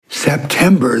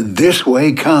September this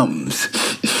way comes.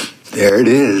 There it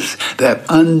is, that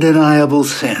undeniable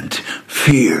scent,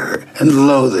 fear and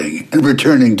loathing and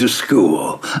returning to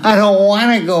school. I don't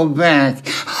want to go back.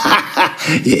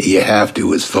 You have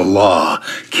to, it's the law.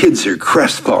 Kids are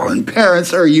crestfallen,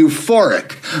 parents are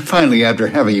euphoric. Finally, after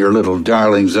having your little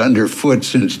darlings underfoot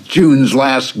since June's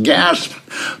last gasp,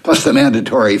 plus the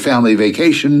mandatory family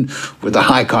vacation with the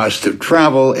high cost of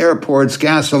travel, airports,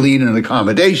 gasoline, and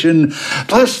accommodation,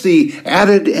 plus the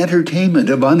added entertainment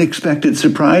of unexpected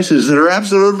surprises that are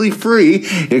absolutely free,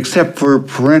 except for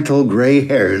parental gray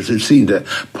hairs that seem to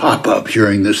pop up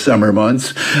during the summer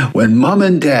months, when Mom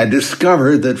and Dad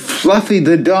discover that Fluffy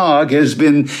the dog has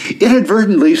been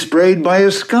inadvertently sprayed by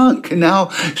a skunk and now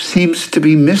seems to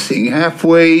be missing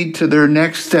halfway to their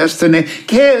next destination.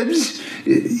 Kids,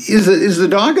 is the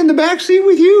dog in the backseat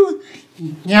with you?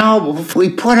 No, we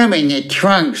put him in the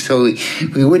trunk so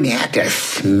we wouldn't have to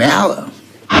smell him.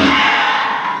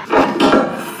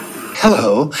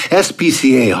 Hello,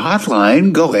 SPCA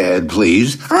hotline. Go ahead,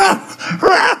 please.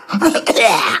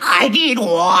 I need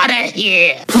water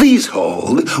here. Please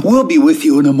hold. We'll be with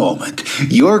you in a moment.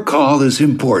 Your call is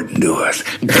important to us.